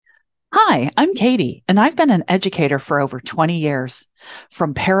Hi, I'm Katie, and I've been an educator for over 20 years.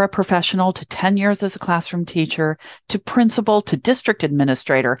 From paraprofessional to 10 years as a classroom teacher, to principal to district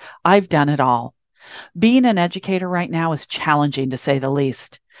administrator, I've done it all. Being an educator right now is challenging to say the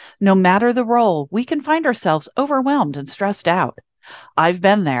least. No matter the role, we can find ourselves overwhelmed and stressed out. I've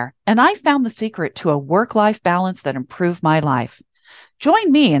been there, and I found the secret to a work-life balance that improved my life.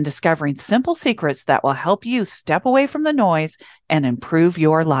 Join me in discovering simple secrets that will help you step away from the noise and improve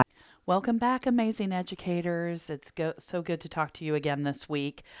your life. Welcome back, amazing educators. So good to talk to you again this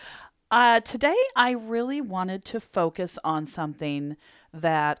week. Today, I really wanted to focus on something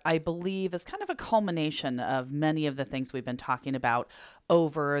that I believe is kind of a culmination of many of the things we've been talking about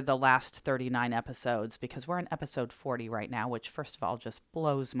over the last 39 episodes, because we're in episode 40 right now, which, first of all, just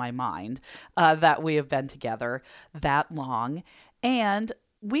blows my mind that we have been together that long. And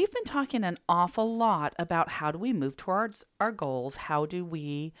we've been talking an awful lot about how do we move towards our goals? How do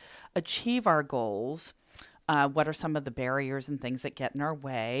we achieve our goals? What are some of the barriers and things that get in our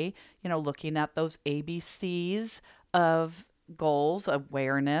way? Looking at those ABCs of goals,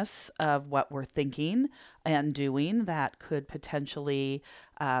 awareness of what we're thinking and doing that could potentially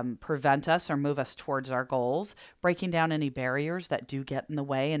prevent us or move us towards our goals, breaking down any barriers that do get in the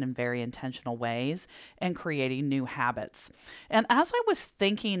way and in very intentional ways, and creating new habits. And as I was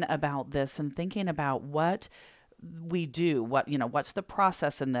thinking about this and thinking about what we do, what's the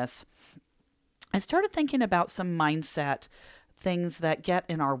process in this, I started thinking about some mindset things that get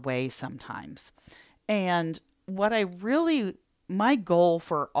in our way sometimes. And my goal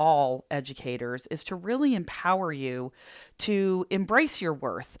for all educators is to really empower you to embrace your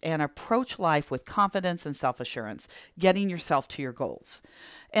worth and approach life with confidence and self-assurance, getting yourself to your goals.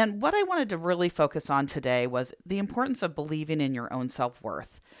 And what I wanted to really focus on today was the importance of believing in your own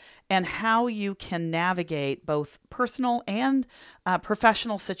self-worth and how you can navigate both personal and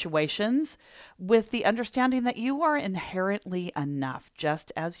professional situations with the understanding that you are inherently enough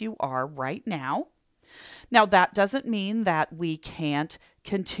just as you are right now. Now, that doesn't mean that we can't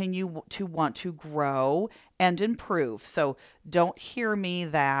continue to want to grow and improve. So don't hear me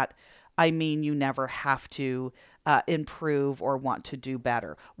that I mean you never have to improve or want to do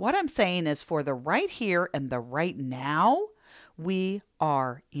better. What I'm saying is for the right here and the right now, we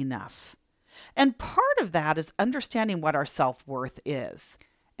are enough. And part of that is understanding what our self-worth is.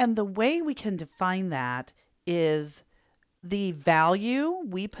 And the way we can define that is the value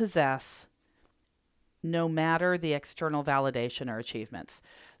we possess no matter the external validation or achievements.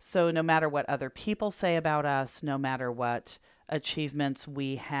 So no matter what other people say about us, no matter what achievements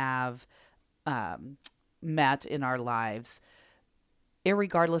we have met in our lives,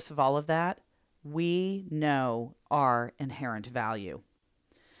 irregardless of all of that, we know our inherent value.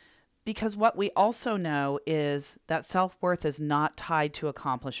 Because what we also know is that self-worth is not tied to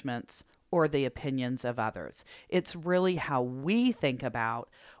accomplishments or the opinions of others. It's really how we think about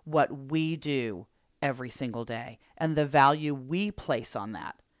what we do every single day and the value we place on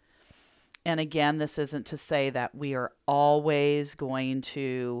that. And again, this isn't to say that we are always going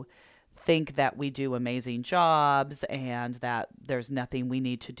to think that we do amazing jobs and that there's nothing we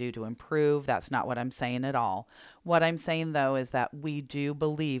need to do to improve. That's not what I'm saying at all. What I'm saying, though, is that we do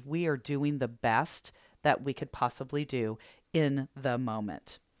believe we are doing the best that we could possibly do in the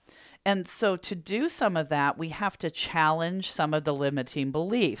moment. And so to do some of that, we have to challenge some of the limiting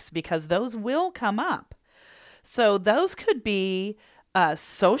beliefs because those will come up. So those could be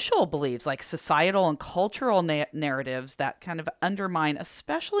social beliefs like societal and cultural narratives that kind of undermine,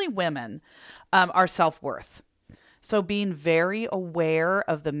 especially women, our self-worth. So being very aware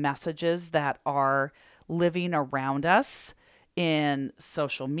of the messages that are living around us in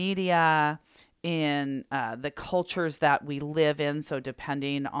social media, in the cultures that we live in. So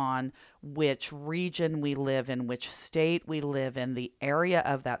depending on which region we live in, which state we live in, the area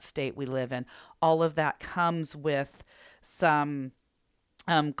of that state we live in, all of that comes with some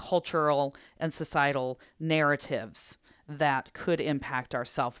cultural and societal narratives that could impact our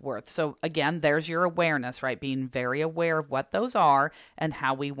self-worth. So again, there's your awareness, right? Being very aware of what those are and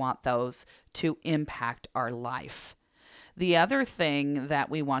how we want those to impact our life. The other thing that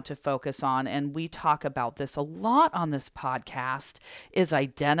we want to focus on, and we talk about this a lot on this podcast, is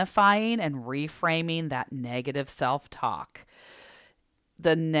identifying and reframing that negative self-talk.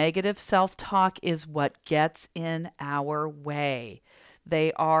 The negative self-talk is what gets in our way.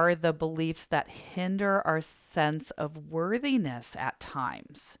 They are the beliefs that hinder our sense of worthiness at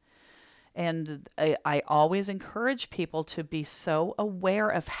times. And I always encourage people to be so aware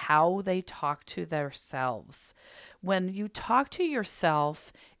of how they talk to themselves. When you talk to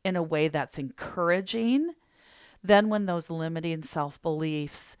yourself in a way that's encouraging, then when those limiting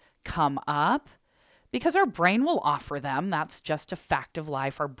self-beliefs come up, because our brain will offer them. That's just a fact of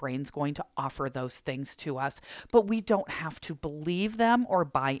life. Our brain's going to offer those things to us, but we don't have to believe them or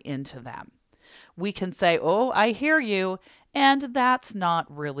buy into them. We can say, "Oh, I hear you," and that's not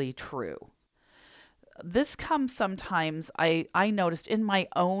really true. This comes sometimes, I noticed in my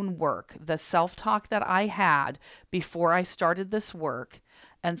own work, the self talk that I had before I started this work,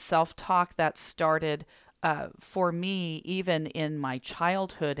 and self talk that started for me even in my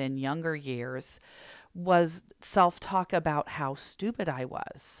childhood and younger years, was self talk about how stupid I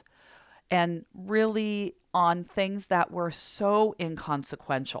was. And really on things that were so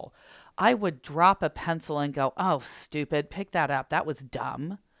inconsequential. I would drop a pencil and go, "Oh, stupid, pick that up. That was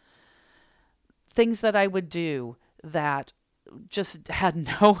dumb." Things that I would do that just had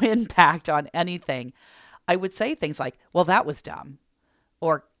no impact on anything. I would say things like, "Well, that was dumb,"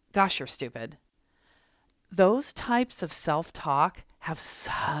 or "Gosh, you're stupid." Those types of self talk have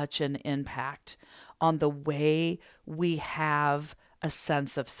such an impact on the way we have a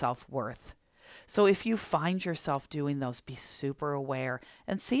sense of self worth. So if you find yourself doing those, be super aware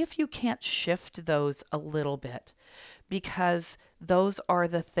and see if you can't shift those a little bit, because those are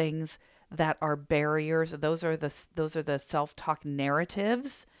the things that are barriers. Those are the self-talk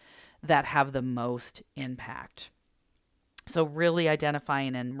narratives that have the most impact. So really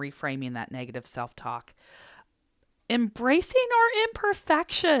identifying and reframing that negative self-talk. Embracing our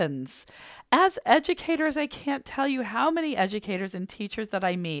imperfections. As educators, I can't tell you how many educators and teachers that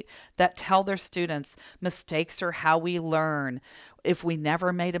I meet that tell their students mistakes are how we learn. If we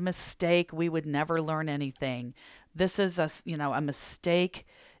never made a mistake, we would never learn anything. This is a mistake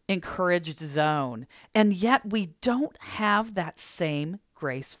encouraged zone. And yet we don't have that same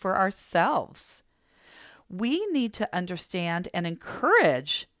grace for ourselves. We need to understand and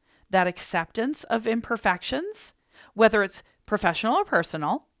encourage that acceptance of imperfections, whether it's professional or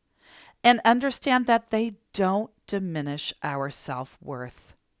personal, and understand that they don't diminish our self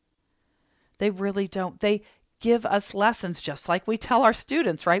worth. They really don't. They give us lessons, just like we tell our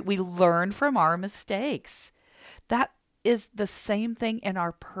students, right? We learn from our mistakes. That is the same thing in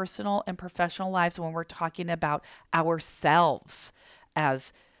our personal and professional lives when we're talking about ourselves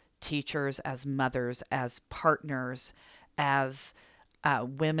as teachers, as mothers, as partners, as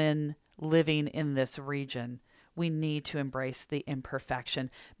women living in this region. We need to embrace the imperfection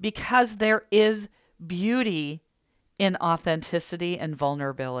because there is beauty in authenticity and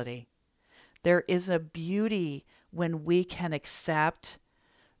vulnerability. There is a beauty when we can accept,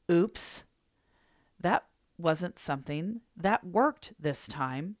 "Oops, that wasn't something that worked this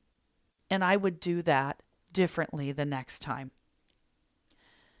time, and I would do that differently the next time."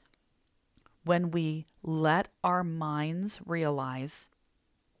 When we let our minds realize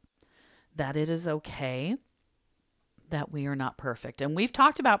that it is okay, that we are not perfect. And we've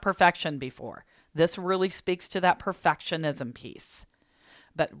talked about perfection before. This really speaks to that perfectionism piece.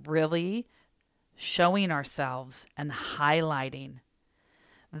 But really showing ourselves and highlighting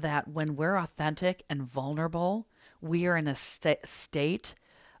that when we're authentic and vulnerable, we are in a state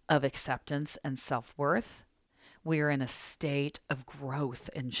of acceptance and self-worth. We are in a state of growth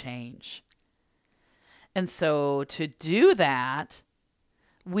and change. And so to do that,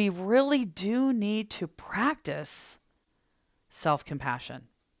 we really do need to practice self-compassion,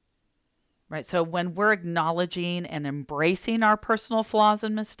 right? So when we're acknowledging and embracing our personal flaws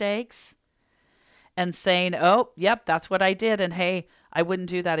and mistakes and saying, "Oh, yep, that's what I did. And hey, I wouldn't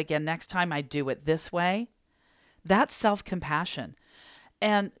do that again next time. I'd do it this way." That's self-compassion.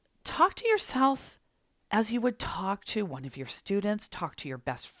 And talk to yourself as you would talk to one of your students, talk to your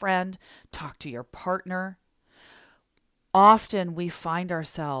best friend, talk to your partner. Often we find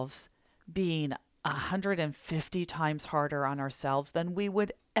ourselves being 150 times harder on ourselves than we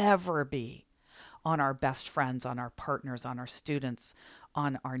would ever be on our best friends, on our partners, on our students,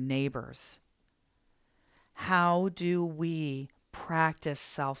 on our neighbors. How do we practice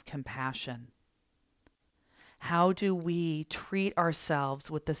self-compassion? How do we treat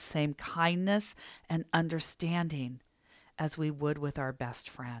ourselves with the same kindness and understanding as we would with our best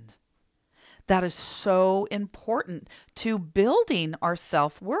friend? That is so important to building our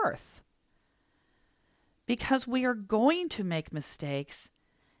self-worth, because we are going to make mistakes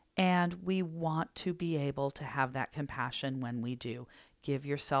and we want to be able to have that compassion when we do. Give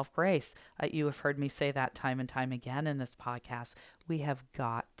yourself grace. You have heard me say that time and time again in this podcast. We have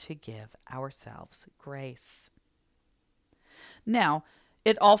got to give ourselves grace. Now,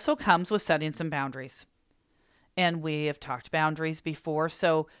 it also comes with setting some boundaries. And we have talked boundaries before.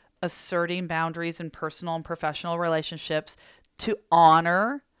 So asserting boundaries in personal and professional relationships to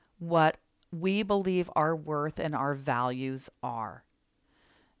honor what we believe our worth and our values are.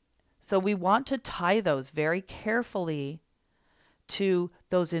 So we want to tie those very carefully to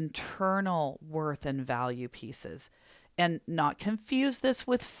those internal worth and value pieces and not confuse this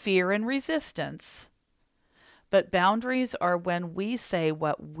with fear and resistance. But boundaries are when we say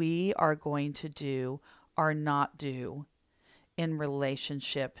what we are going to do or not do in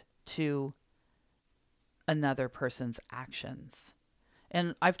relationship to another person's actions.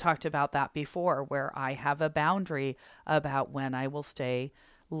 And I've talked about that before, where I have a boundary about when I will stay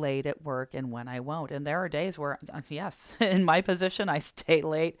late at work and when I won't. And there are days where, yes, in my position, I stay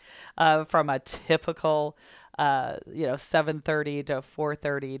late from a typical, 7:30 to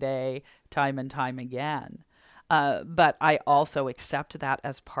 4:30 day, time and time again. But I also accept that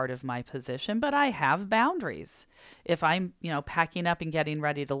as part of my position, but I have boundaries. If I'm, packing up and getting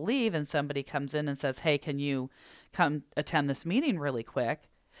ready to leave and somebody comes in and says, hey, can you come attend this meeting really quick?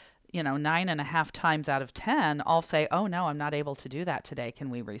 9.5 times out of 10, I'll say, oh no, I'm not able to do that today. Can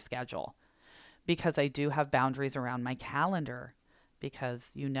we reschedule? Because I do have boundaries around my calendar,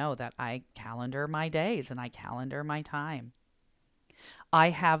 because you know that I calendar my days and I calendar my time.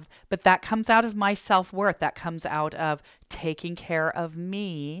 But that comes out of my self-worth. That comes out of taking care of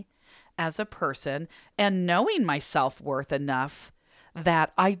me as a person and knowing my self-worth enough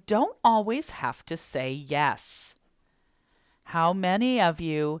that I don't always have to say yes. How many of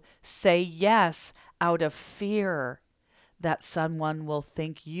you say yes out of fear that someone will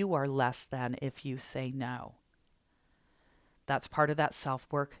think you are less than if you say no? That's part of that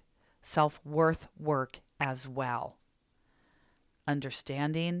self-worth work as well.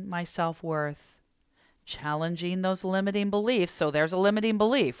 Understanding my self-worth, challenging those limiting beliefs. So there's a limiting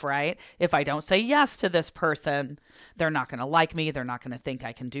belief, right? If I don't say yes to this person, they're not going to like me. They're not going to think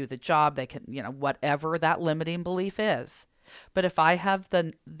I can do the job. They can, whatever that limiting belief is. But if I have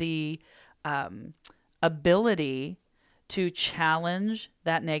the ability to challenge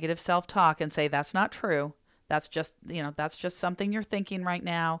that negative self-talk and say, that's not true. That's just something you're thinking right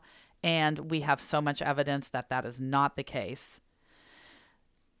now. And we have so much evidence that that is not the case.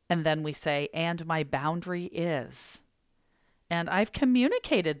 And then we say, and my boundary is. And I've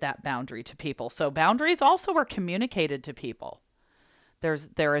communicated that boundary to people. So boundaries also are communicated to people.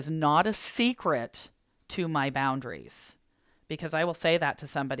 There is not a secret to my boundaries, because I will say that to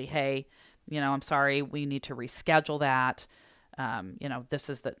somebody, hey, I'm sorry, we need to reschedule that. This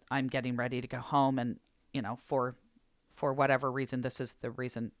is that I'm getting ready to go home, and, for whatever reason, this is the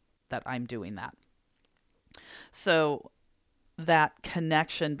reason that I'm doing that. So that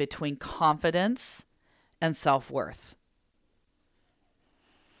connection between confidence and self-worth.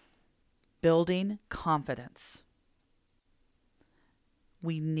 Building confidence.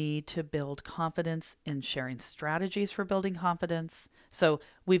 We need to build confidence in sharing strategies for building confidence. So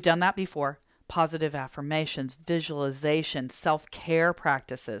we've done that before. Positive affirmations, visualization, self-care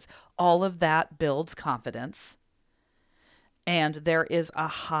practices, all of that builds confidence. And there is a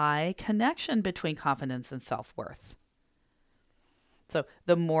high connection between confidence and self-worth. So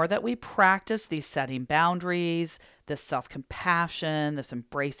the more that we practice these setting boundaries, this self-compassion, this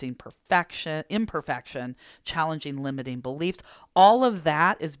embracing imperfection, challenging limiting beliefs, all of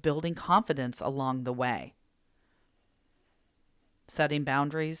that is building confidence along the way. Setting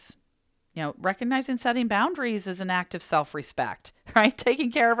boundaries, recognizing setting boundaries is an act of self-respect, right?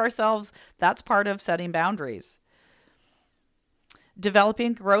 Taking care of ourselves, that's part of setting boundaries.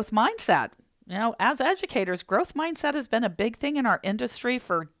 Developing growth mindset. As educators, growth mindset has been a big thing in our industry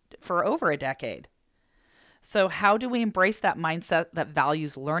for over a decade. So how do we embrace that mindset that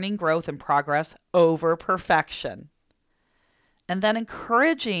values learning, growth, and progress over perfection? And then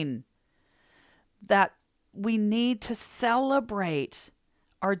encouraging that we need to celebrate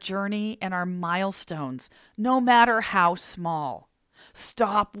our journey and our milestones, no matter how small.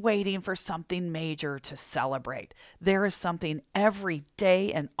 Stop waiting for something major to celebrate. There is something every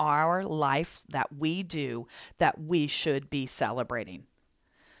day in our life that we do that we should be celebrating.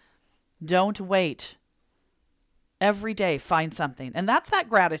 Don't wait. Every day, find something. And that's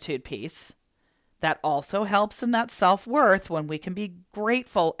that gratitude piece. That also helps in that self-worth when we can be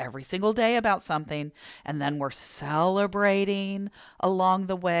grateful every single day about something, and then we're celebrating along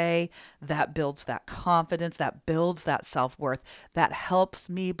the way. That builds that confidence, that builds that self-worth, that helps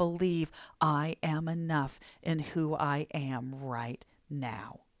me believe I am enough in who I am right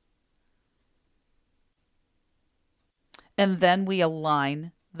now. And then we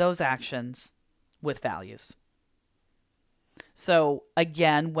align those actions with values. So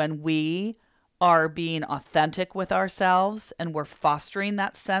again, when we are being authentic with ourselves and we're fostering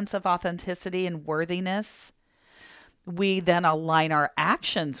that sense of authenticity and worthiness, we then align our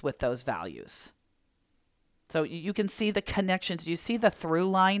actions with those values. So you can see the connections. You see the through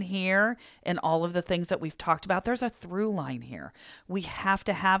line here in all of the things that we've talked about. There's a through line here. We have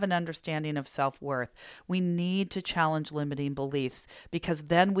to have an understanding of self-worth. We need to challenge limiting beliefs because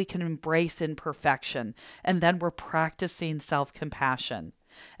then we can embrace imperfection, and then we're practicing self-compassion,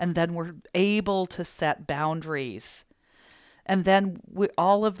 and then we're able to set boundaries. And then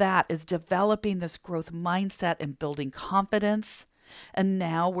all of that is developing this growth mindset and building confidence. And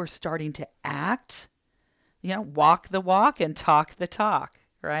now we're starting to act, walk the walk and talk the talk,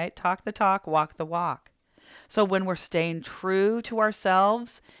 right? Talk the talk, walk the walk. So when we're staying true to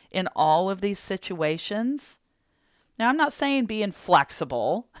ourselves in all of these situations, now I'm not saying being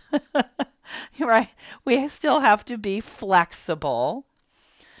flexible, right? We still have to be flexible.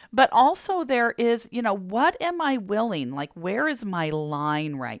 But also there is, what am I willing? Like, where is my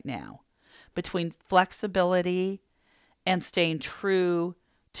line right now between flexibility and staying true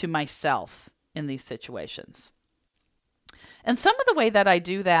to myself in these situations? And some of the way that I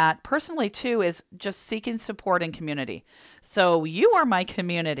do that personally too is just seeking support in community. So you are my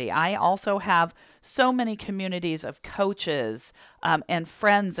community. I also have so many communities of coaches and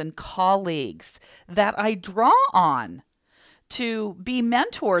friends and colleagues that I draw on to be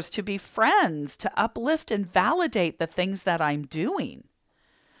mentors, to be friends, to uplift and validate the things that I'm doing,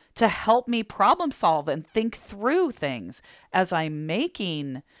 to help me problem solve and think through things as I'm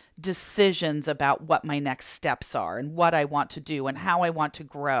making decisions about what my next steps are and what I want to do and how I want to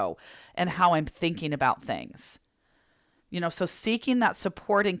grow and how I'm thinking about things. So seeking that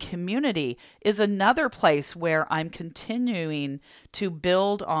support in community is another place where I'm continuing to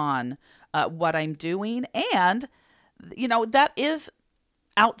build on what I'm doing, and that is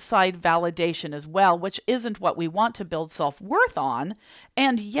outside validation as well, which isn't what we want to build self-worth on.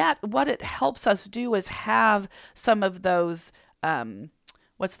 And yet what it helps us do is have some of those,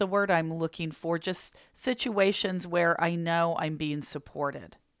 what's the word I'm looking for? Just situations where I know I'm being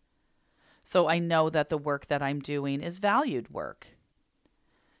supported. So I know that the work that I'm doing is valued work.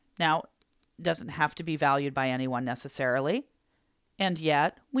 Now, it doesn't have to be valued by anyone necessarily. And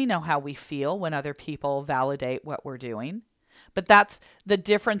yet, we know how we feel when other people validate what we're doing. But that's the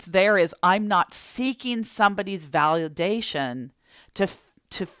difference there is I'm not seeking somebody's validation to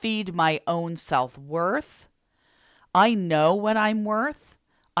feed my own self-worth. I know what I'm worth.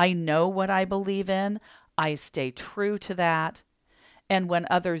 I know what I believe in. I stay true to that. And when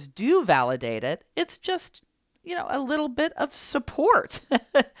others do validate it, it's just, a little bit of support,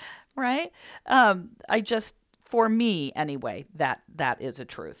 right? For me anyway, that is a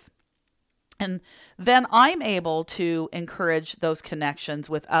truth. And then I'm able to encourage those connections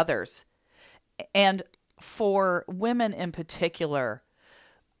with others. And for women in particular,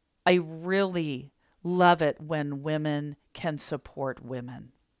 I really love it when women can support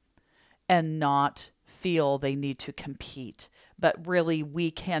women and not feel they need to compete, but really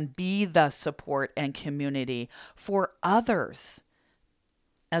we can be the support and community for others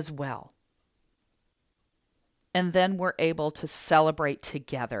as well. And then we're able to celebrate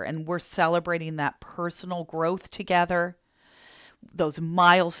together, and we're celebrating that personal growth together, those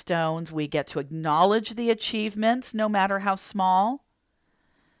milestones. We get to acknowledge the achievements, no matter how small.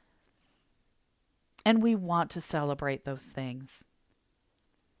 And we want to celebrate those things.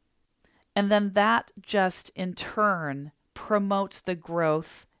 And then that just in turn promotes the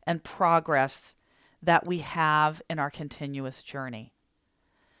growth and progress that we have in our continuous journey.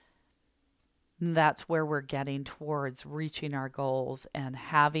 That's where we're getting towards reaching our goals and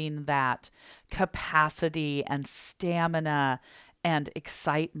having that capacity and stamina and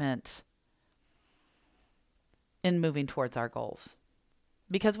excitement in moving towards our goals.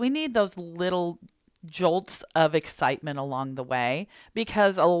 Because we need those little jolts of excitement along the way,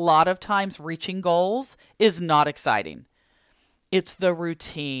 because a lot of times reaching goals is not exciting. It's the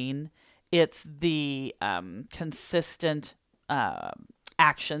routine. It's the consistent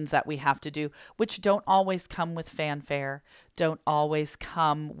actions that we have to do, which don't always come with fanfare, don't always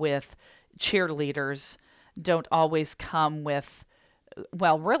come with cheerleaders, don't always come with,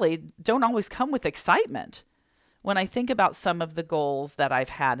 really don't always come with excitement. When I think about some of the goals that I've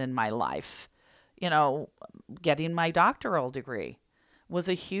had in my life, getting my doctoral degree was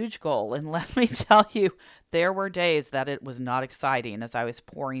a huge goal. And let me tell you, there were days that it was not exciting as I was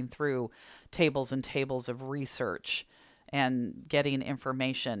pouring through tables and tables of research and getting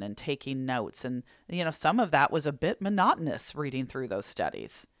information and taking notes. And, some of that was a bit monotonous reading through those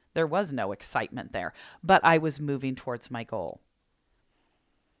studies. There was no excitement there, but I was moving towards my goal.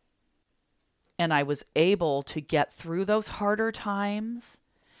 And I was able to get through those harder times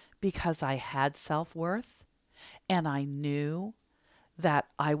because I had self-worth and I knew that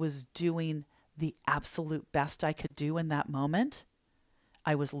I was doing the absolute best I could do in that moment.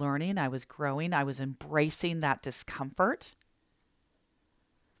 I was learning, I was growing, I was embracing that discomfort.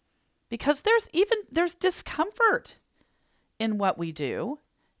 Because there's discomfort in what we do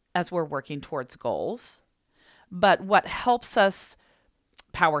as we're working towards goals. But what helps us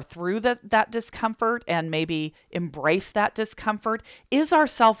power through that discomfort and maybe embrace that discomfort is our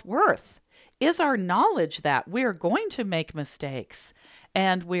self-worth, is our knowledge that we're going to make mistakes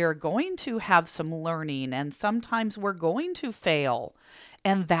and we're going to have some learning and sometimes we're going to fail.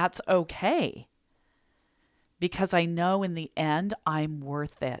 And that's okay. Because I know in the end, I'm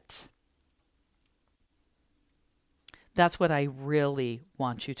worth it. That's what I really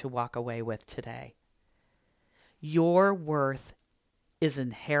want you to walk away with today. Your worth is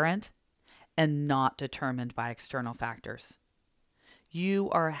inherent and not determined by external factors. You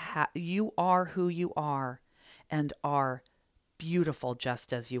are who you are and are beautiful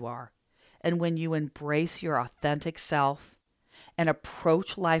just as you are. And when you embrace your authentic self and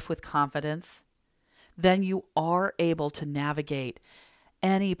approach life with confidence, then you are able to navigate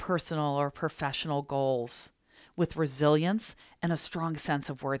any personal or professional goals with resilience and a strong sense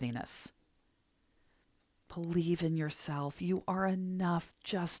of worthiness. Believe in yourself. You are enough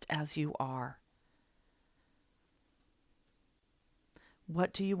just as you are.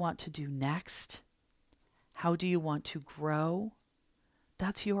 What do you want to do next? How do you want to grow?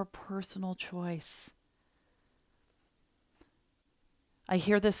 That's your personal choice. I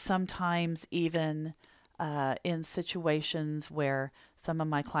hear this sometimes even in situations where some of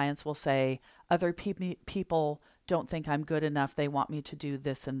my clients will say, other people don't think I'm good enough. They want me to do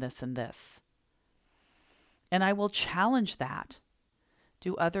this and this and this. And I will challenge that.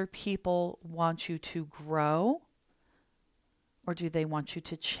 Do other people want you to grow or do they want you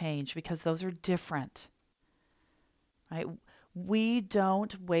to change? Because those are different, right? We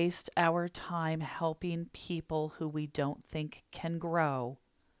don't waste our time helping people who we don't think can grow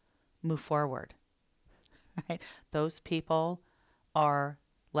move forward, right? Those people are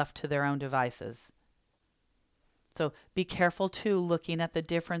left to their own devices. So be careful too, looking at the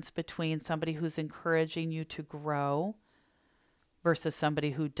difference between somebody who's encouraging you to grow versus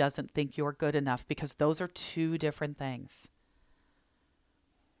somebody who doesn't think you're good enough, because those are two different things.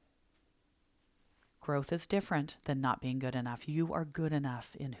 Growth is different than not being good enough. You are good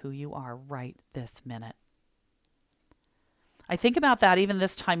enough in who you are right this minute. I think about that even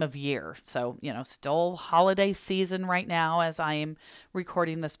this time of year. So, still holiday season right now as I am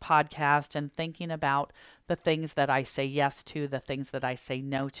recording this podcast and thinking about the things that I say yes to, the things that I say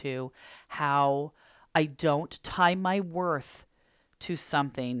no to, how I don't tie my worth to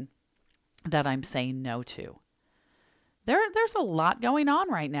something that I'm saying no to. There's a lot going on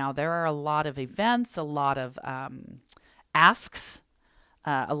right now. There are a lot of events, a lot of asks,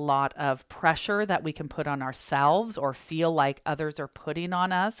 a lot of pressure that we can put on ourselves or feel like others are putting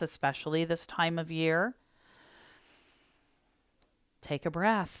on us, especially this time of year. Take a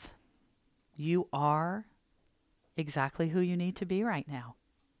breath. You are exactly who you need to be right now.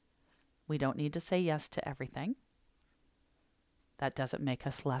 We don't need to say yes to everything. That doesn't make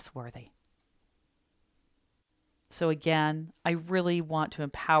us less worthy. So again, I really want to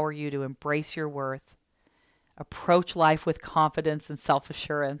empower you to embrace your worth, approach life with confidence and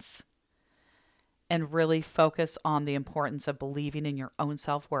self-assurance, and really focus on the importance of believing in your own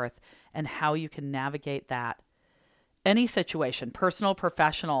self-worth and how you can navigate that. Any situation, personal,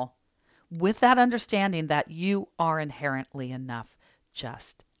 professional, with that understanding that you are inherently enough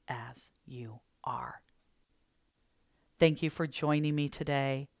just as you are. Thank you for joining me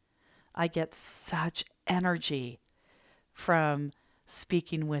today. I get such energy from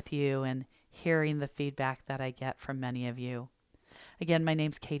speaking with you and hearing the feedback that I get from many of you. Again, my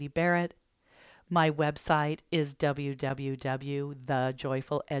name's Katie Barrett. My website is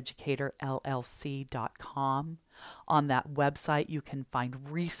www.thejoyfuleducatorllc.com. On that website, you can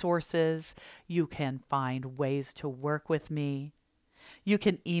find resources. You can find ways to work with me. You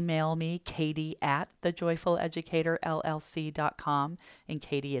can email me, katie@thejoyfuleducatorllc.com, and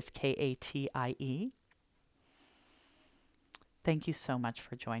Katie is Katie. Thank you so much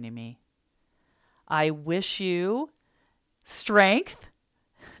for joining me. I wish you strength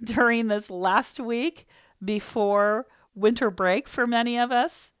during this last week before winter break for many of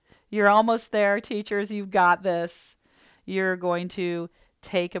us. You're almost there, teachers. You've got this. You're going to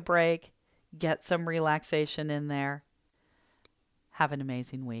take a break, get some relaxation in there. Have an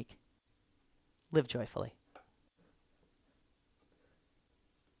amazing week. Live joyfully.